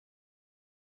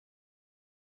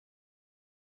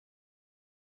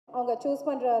அவங்க சூஸ்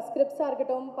பண்ணுற ஸ்கிரிப்ட்ஸாக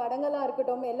இருக்கட்டும், படங்களாக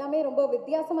இருக்கட்டும், எல்லாமே ரொம்ப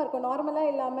வித்தியாசமாக இருக்கும்.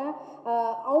 நார்மலாக இல்லாமல்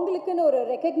அவங்களுக்குன்னு ஒரு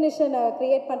ரெக்கக்னிஷனை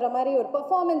க்ரியேட் பண்ணுற மாதிரி ஒரு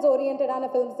பெர்ஃபார்மன்ஸ் ஓரியன்டான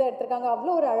ஃபிலிம்ஸ் தான் எடுத்திருக்காங்க.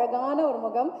 அவ்வளோ ஒரு அழகான ஒரு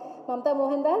முகம். Mamata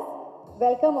Mohandas,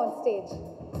 welcome on stage.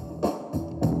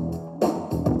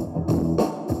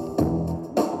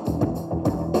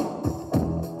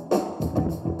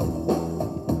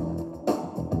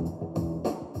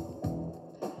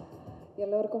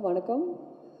 எல்லோருக்கும் வணக்கம்.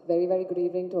 Very, very good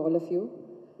evening to all of you.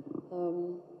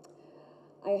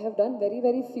 I have done very,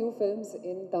 very few films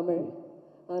in Tamil.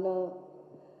 And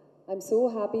I'm so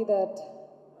happy that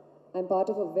I'm part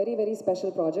of a very, very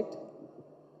special project.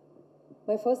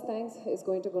 My first thanks is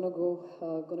going to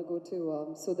go to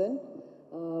Sudhan.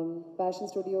 Passion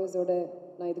Studios oda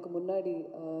na idukku munnadi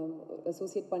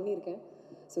associate panniruken.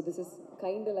 So this is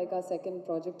kind of like our second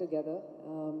project together.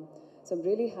 So I'm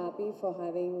really happy for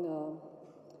having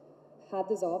had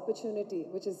this opportunity,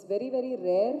 which is very, very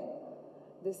rare.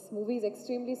 This movie is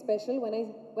extremely special.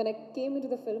 When I came into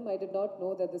the film, I did not know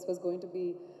that this was going to be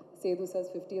Sethu sir's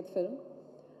 50th film.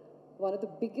 One of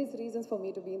the biggest reasons for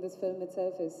me to be in this film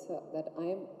itself is that I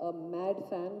am a mad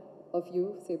fan of you,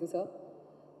 Sethu sir.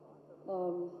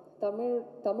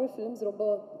 Tamil films romba,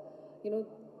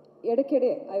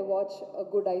 edakede I watch a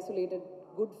good isolated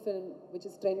good film which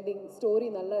is trending, story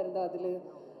nalla irundha adile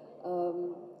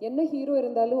என்ன hero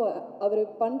இருந்தாலும் அவர்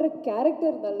பண்ணுற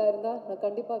character நல்லா இருந்தால் நான்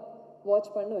கண்டிப்பாக watch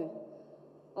பண்ணுவேன்.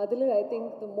 அதில் I think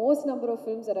the most number of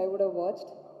films that I would have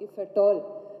watched if at all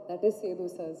that is Sethu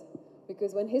sir's,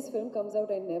 because when his film comes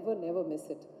out I never miss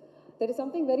it. There is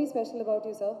something very special about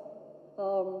you, sir.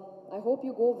 I hope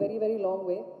you go very, very long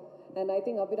way, and I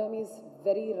think Abhirami is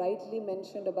very rightly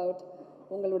mentioned about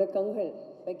உங்களோட கண்கள்.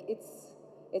 Like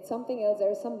it's something else.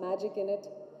 There is some magic in it.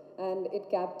 And it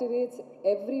captivates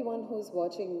everyone who's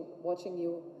watching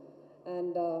you.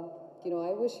 And,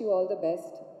 I wish you all the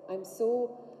best.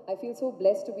 I feel so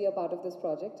blessed to be a part of this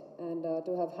project and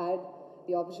to have had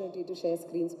the opportunity to share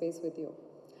screen space with you.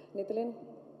 Nithalin,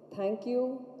 thank you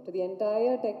to the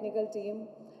entire technical team.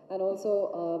 And also,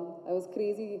 I was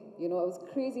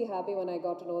crazy happy when I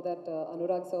got to know that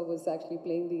Anurag sir was actually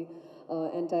playing the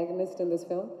antagonist in this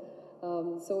film.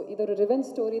 So, it's a revenge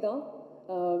story da.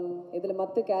 Idhula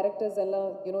matta characters ella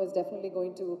is definitely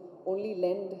going to only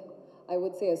lend, I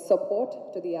would say, a support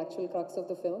to the actual crux of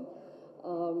the film.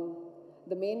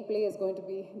 The main play is going to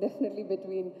be definitely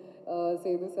between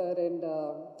Sethu sir and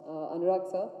Anurag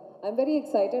sir. I'm very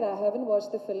excited. I haven't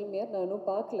watched the film yet. Nanu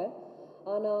paakla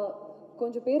ana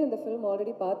konja per in the film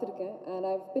already paathirken, and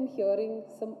I've been hearing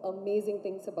some amazing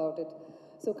things about it.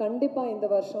 So kandipa indha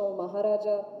varsham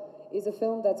Maharaja is a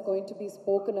film that's going to be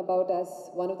spoken about as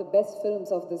one of the best films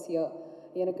of this year.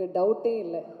 Enakku doubt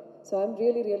illa. So I'm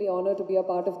really, really honored to be a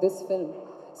part of this film.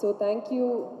 So thank you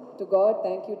to God,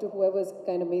 thank you to whoever's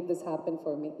kind of made this happen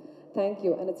for me. Thank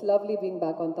you, and it's lovely being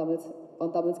back on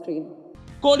Tamil screen.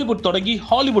 Kollywood தொடங்கி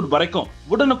Hollywood வரைக்கும்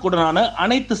உடனுக்குடனான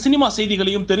அனைத்து cinema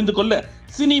செய்திகளையும் தெரிந்து கொள்ள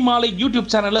சினிமாலை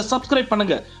YouTube சேனலை subscribe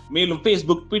பண்ணுங்க. மேலும்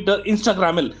Facebook, Twitter,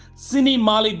 Instagramமில்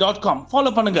cinemaalai.com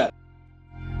follow பண்ணுங்க.